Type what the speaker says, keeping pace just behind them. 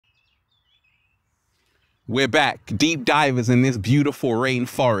We're back, deep divers in this beautiful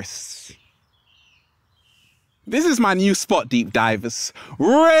rainforest. This is my new spot, deep divers.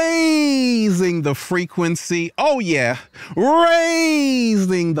 Raising the frequency. Oh yeah,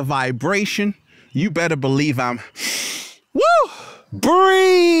 raising the vibration. You better believe I'm,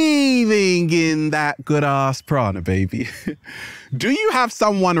 breathing in that good ass prana, baby. Do you have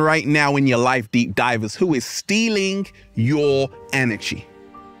someone right now in your life, deep divers, who is stealing your energy?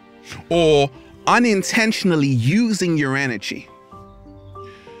 Or unintentionally using your energy?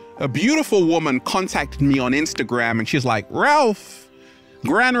 A beautiful woman contacted me on Instagram and she's like, Ralph,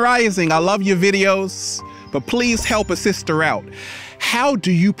 Grand Rising, I love your videos, but please help a sister out. How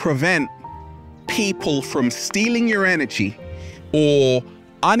do you prevent people from stealing your energy or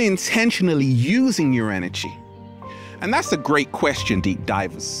unintentionally using your energy? And that's a great question, deep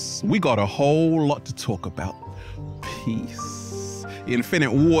divers. We got a whole lot to talk about. Peace.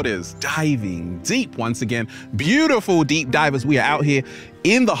 Infinite waters, diving deep once again. Beautiful deep divers. We are out here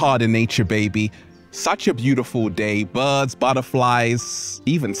in the heart of nature, baby. Such a beautiful day. Birds, butterflies,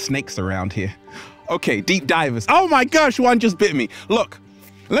 even snakes around here. Okay, deep divers. Oh my gosh, one just bit me. Look,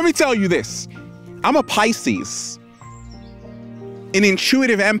 let me tell you this. I'm a Pisces, an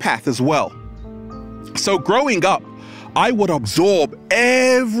intuitive empath as well. So growing up, I would absorb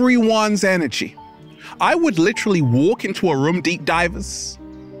everyone's energy. I would literally walk into a room, deep divers,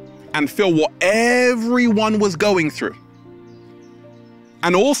 and feel what everyone was going through.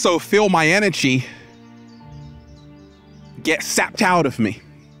 And also feel my energy get sapped out of me.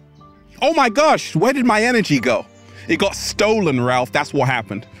 Oh my gosh, where did my energy go? It got stolen, Ralph. That's what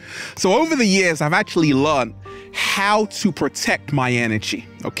happened. So over the years, I've actually learned how to protect my energy,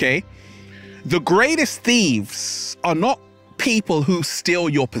 okay? The greatest thieves are not people who steal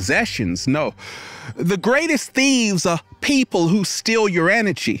your possessions, no. The greatest thieves are people who steal your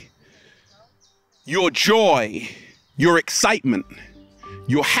energy, your joy, your excitement,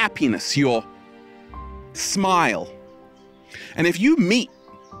 your happiness, your smile. And if you meet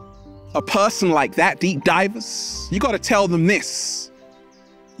a person like that, deep divers, you got to tell them this.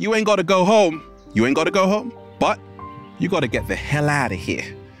 You ain't got to go home. You ain't got to go home, but you got to get the hell out of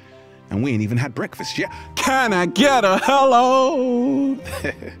here. And we ain't even had breakfast yet. Can I get a hello?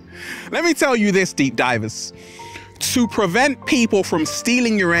 Let me tell you this, deep divers. To prevent people from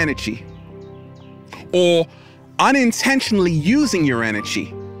stealing your energy or unintentionally using your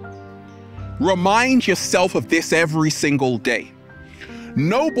energy, remind yourself of this every single day.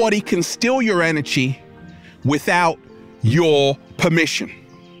 Nobody can steal your energy without your permission.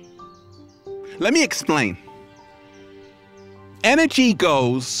 Let me explain. Energy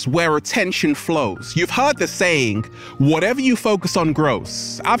goes where attention flows. You've heard the saying, whatever you focus on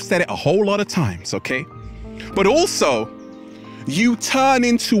grows. I've said it a whole lot of times, okay? But also, you turn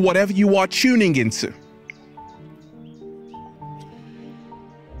into whatever you are tuning into.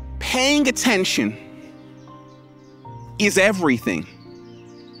 Paying attention is everything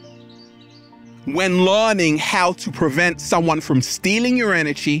when learning how to prevent someone from stealing your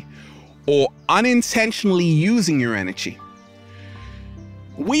energy or unintentionally using your energy.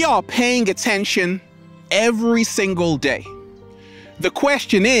 We are paying attention every single day. The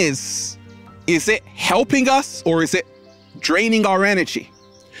question is it helping us or is it draining our energy?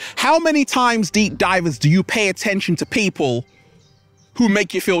 How many times, deep divers, do you pay attention to people who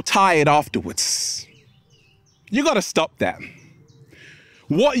make you feel tired afterwards? You got to stop that.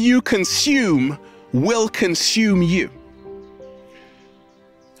 What you consume will consume you.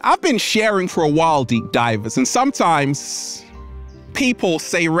 I've been sharing for a while, deep divers, and sometimes people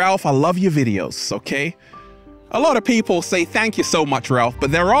say, Ralph, I love your videos, okay? A lot of people say, thank you so much, Ralph,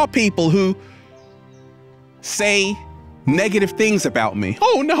 but there are people who say negative things about me.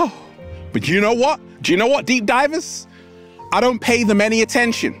 Oh no, but you know what? Do you know what, deep divers? I don't pay them any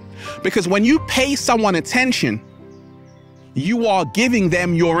attention, because when you pay someone attention, you are giving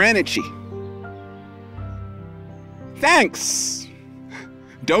them your energy. Thanks.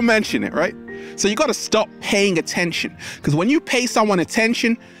 Don't mention it, right? So you got to stop paying attention, because when you pay someone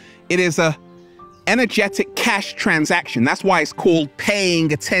attention, it is a energetic cash transaction. That's why it's called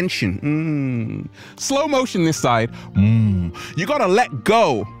paying attention. Slow motion this side. You got to let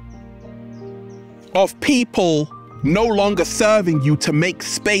go of people no longer serving you to make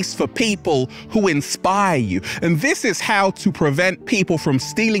space for people who inspire you. And this is how to prevent people from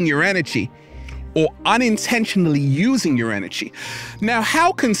stealing your energy or unintentionally using your energy. Now,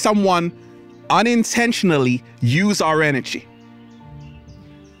 how can someone unintentionally use our energy?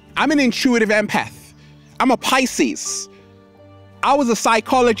 I'm an intuitive empath. I'm a Pisces. I was a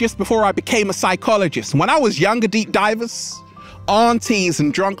psychologist before I became a psychologist. When I was younger, deep divers, aunties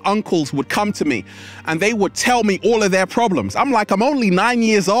and drunk uncles would come to me and they would tell me all of their problems. I'm like, I'm only 9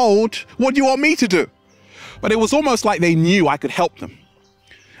 years old. What do you want me to do? But it was almost like they knew I could help them.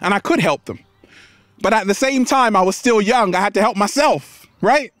 And I could help them. But at the same time, I was still young. I had to help myself,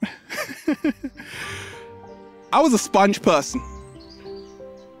 right? I was a sponge person.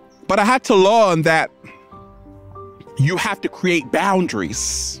 But I had to learn that you have to create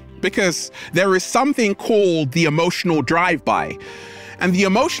boundaries, because there is something called the emotional drive-by. And the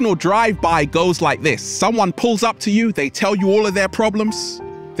emotional drive-by goes like this. Someone pulls up to you, they tell you all of their problems,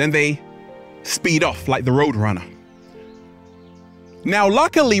 then they speed off like the Roadrunner. Now,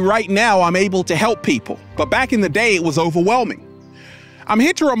 luckily right now I'm able to help people, but back in the day it was overwhelming. I'm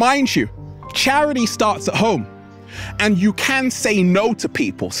here to remind you, charity starts at home. And you can say no to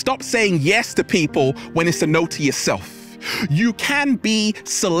people. Stop saying yes to people when it's a no to yourself. You can be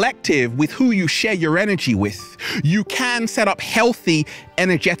selective with who you share your energy with. You can set up healthy,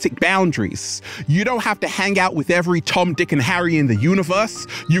 energetic boundaries. You don't have to hang out with every Tom, Dick, and Harry in the universe.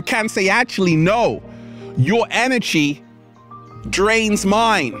 You can say, actually, no, your energy drains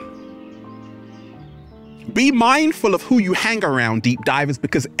mine. Be mindful of who you hang around, deep divers,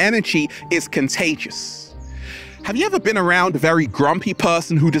 because energy is contagious. Have you ever been around a very grumpy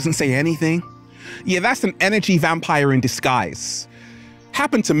person who doesn't say anything? Yeah, that's an energy vampire in disguise.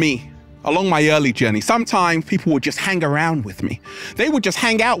 Happened to me along my early journey. Sometimes people would just hang around with me. They would just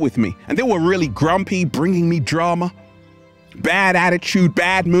hang out with me and they were really grumpy, bringing me drama, bad attitude,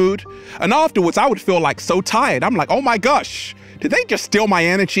 bad mood. And afterwards I would feel like so tired. I'm like, oh my gosh, did they just steal my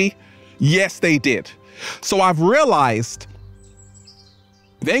energy? Yes, they did. So I've realized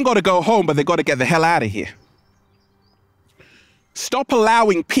they ain't got to go home, but they got to get the hell out of here. Stop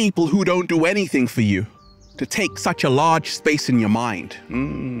allowing people who don't do anything for you to take such a large space in your mind.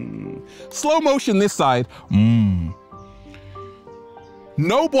 Slow motion this side.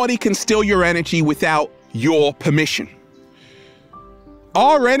 Nobody can steal your energy without your permission.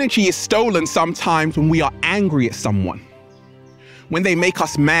 Our energy is stolen sometimes when we are angry at someone. When they make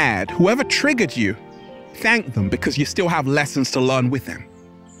us mad, whoever triggered you, thank them, because you still have lessons to learn with them.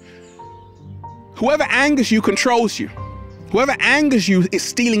 Whoever angers you controls you. Whoever angers you is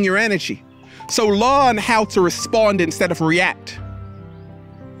stealing your energy. So learn how to respond instead of react.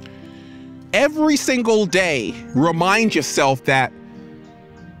 Every single day, remind yourself that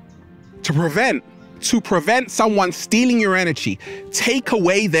to prevent someone stealing your energy, take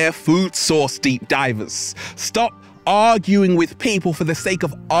away their food source, deep divers. Stop arguing with people for the sake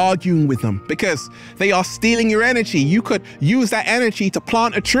of arguing with them, because they are stealing your energy. You could use that energy to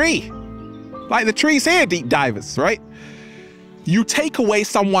plant a tree, like the trees here, deep divers, right? You take away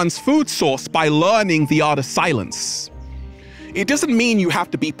someone's food source by learning the art of silence. It doesn't mean you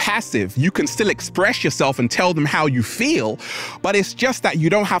have to be passive. You can still express yourself and tell them how you feel, but it's just that you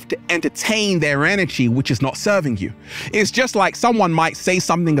don't have to entertain their energy, which is not serving you. It's just like someone might say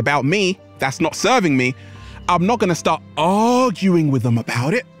something about me that's not serving me. I'm not going to start arguing with them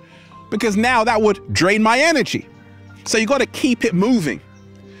about it, because now that would drain my energy. So you got to keep it moving.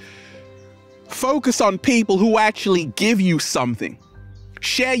 Focus on people who actually give you something.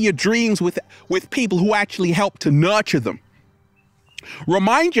 Share your dreams with people who actually help to nurture them.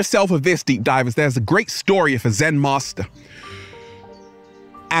 Remind yourself of this, deep divers. There's a great story of a Zen master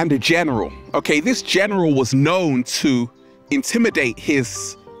and a general. Okay, this general was known to intimidate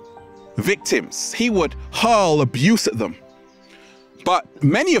his victims. He would hurl abuse at them. But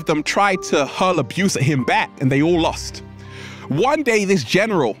many of them tried to hurl abuse at him back, and they all lost. One day, this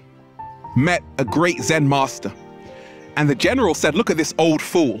general met a great Zen master, and the general said, look at this old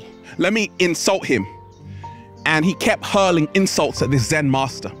fool, let me insult him. And he kept hurling insults at this Zen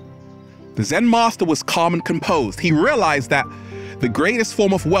master. The Zen master was calm and composed. He realized that the greatest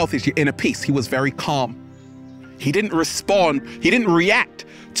form of wealth is your inner peace. He was very calm. He didn't respond, he didn't react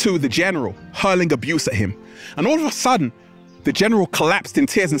to the general hurling abuse at him. And all of a sudden, the general collapsed in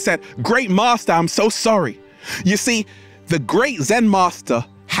tears and said, great master, I'm so sorry. You see, the great Zen master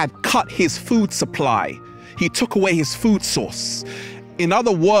had cut his food supply. He took away his food source. In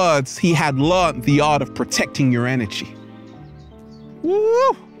other words, he had learned the art of protecting your energy.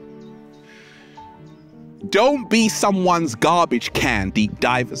 Woo! Don't be someone's garbage can, deep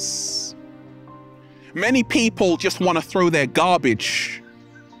divers. Many people just want to throw their garbage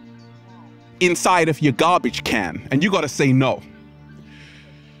inside of your garbage can, and you got to say no.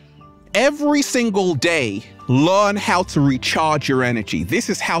 Every single day, learn how to recharge your energy. This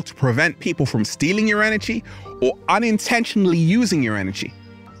is how to prevent people from stealing your energy or unintentionally using your energy.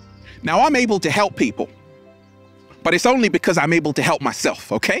 Now, I'm able to help people, but it's only because I'm able to help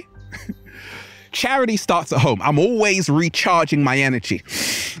myself, okay? Charity starts at home. I'm always recharging my energy.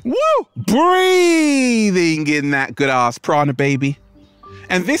 Woo! Breathing in that good ass prana, baby.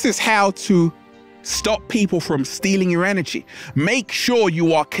 And this is how to stop people from stealing your energy. Make sure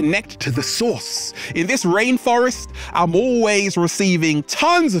you are connected to the source. In this rainforest, I'm always receiving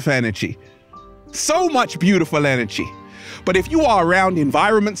tons of energy. So much beautiful energy. But if you are around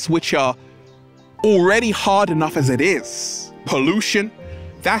environments which are already hard enough as it is, pollution,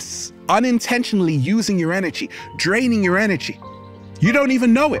 that's unintentionally using your energy, draining your energy. You don't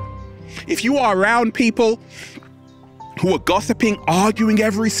even know it. If you are around people who are gossiping, arguing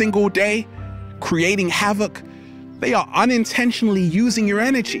every single day, creating havoc, they are unintentionally using your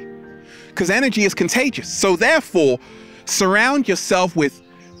energy, because energy is contagious. So therefore, surround yourself with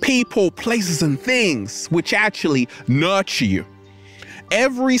people, places, and things which actually nurture you.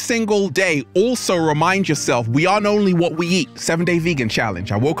 Every single day, also remind yourself, we aren't only what we eat. 7-day vegan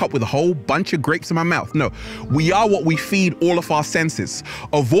challenge. I woke up with a whole bunch of grapes in my mouth. No, we are what we feed all of our senses.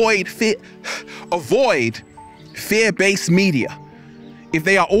 Avoid fear-based media. If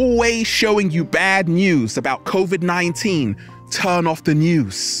they are always showing you bad news about COVID-19, turn off the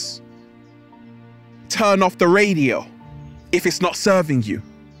news. Turn off the radio if it's not serving you.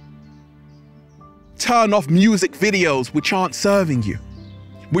 Turn off music videos which aren't serving you,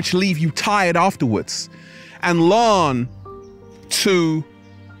 which leave you tired afterwards. And learn to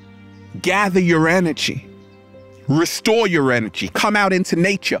gather your energy, restore your energy, come out into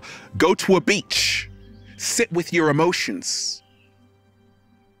nature, go to a beach, sit with your emotions.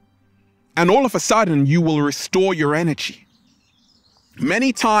 And all of a sudden, you will restore your energy.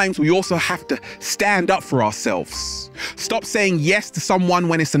 Many times we also have to stand up for ourselves. Stop saying yes to someone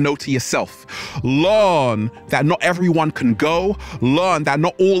when it's a no to yourself. Learn that not everyone can go. Learn that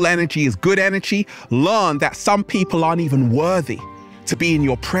not all energy is good energy. Learn that some people aren't even worthy to be in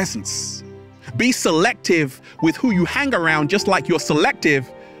your presence. Be selective with who you hang around, just like you're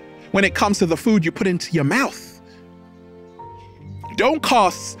selective when it comes to the food you put into your mouth. Don't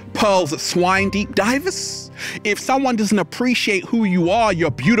cast pearls at swine, deep divers. If someone doesn't appreciate who you are,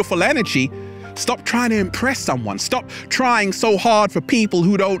 your beautiful energy, stop trying to impress someone. Stop trying so hard for people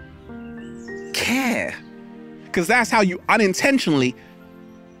who don't care. Because that's how you unintentionally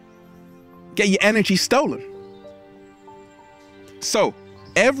get your energy stolen. So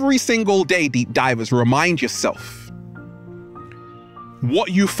every single day, deep divers, remind yourself,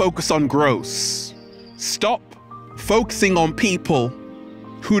 what you focus on grows. Stop focusing on people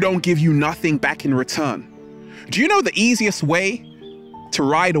who don't give you nothing back in return. Do you know the easiest way to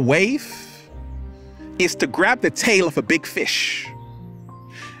ride a wave is to grab the tail of a big fish?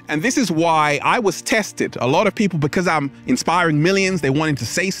 And this is why I was tested. A lot of people, because I'm inspiring millions, they wanted to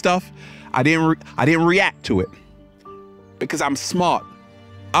say stuff. I didn't react to it because I'm smart.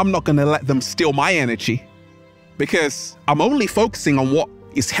 I'm not going to let them steal my energy because I'm only focusing on what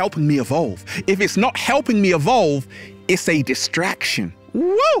is helping me evolve. If it's not helping me evolve, it's a distraction.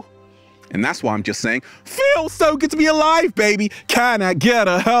 Woo! And that's why I'm just saying, feels so good to be alive, baby. Can I get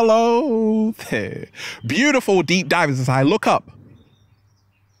a hello there? Beautiful deep divers as I look up.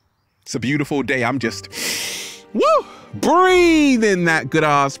 It's a beautiful day. I'm just, woo! Breathe in that good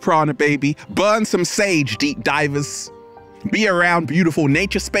ass prana, baby. Burn some sage, deep divers. Be around beautiful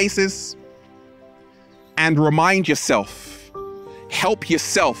nature spaces. And remind yourself, help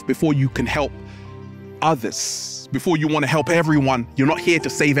yourself before you can help others. Before you want to help everyone, you're not here to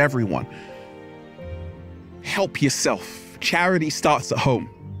save everyone. Help yourself. Charity starts at home.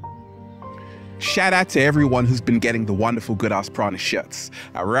 Shout out to everyone who's been getting the wonderful Good Ass Prana shirts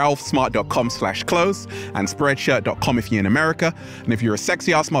at ralphsmart.com/clothes and spreadshirt.com if you're in America. And if you're a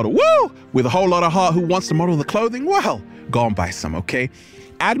sexy ass model, woo, with a whole lot of heart who wants to model the clothing, well, go and buy some, okay?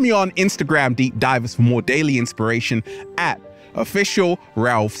 Add me on Instagram, Deep Divers, for more daily inspiration at official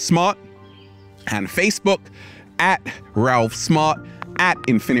Ralph Smart, and Facebook at Ralph Smart, at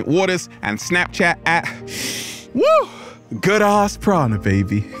Infinite Waters, and Snapchat at woo, Good Ass Prana,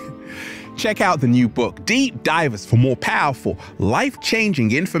 baby. Check out the new book, Deep Divers, for more powerful,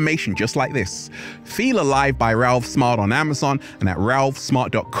 life-changing information just like this. Feel Alive by Ralph Smart on Amazon and at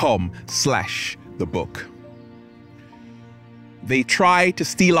ralphsmart.com/thebook. They tried to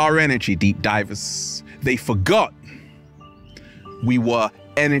steal our energy, deep divers. They forgot we were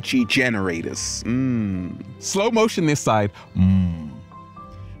energy generators. Slow motion this side.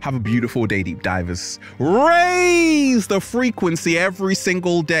 Have a beautiful day, deep divers. Raise the frequency every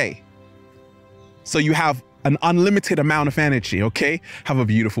single day so you have an unlimited amount of energy, okay? Have a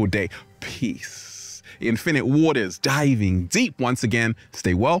beautiful day. Peace. Infinite Waters, diving deep once again.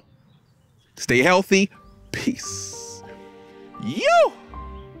 Stay well, stay healthy. Peace. You.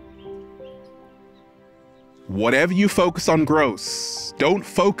 Whatever you focus on grows. Don't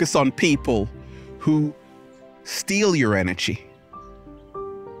focus on people who steal your energy.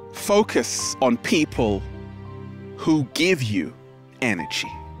 Focus on people who give you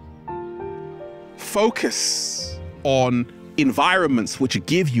energy. Focus on environments which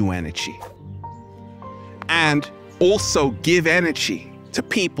give you energy. And also give energy to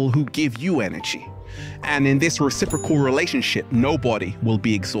people who give you energy. And in this reciprocal relationship, nobody will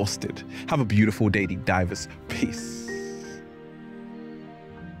be exhausted. Have a beautiful day, deep divers. Peace.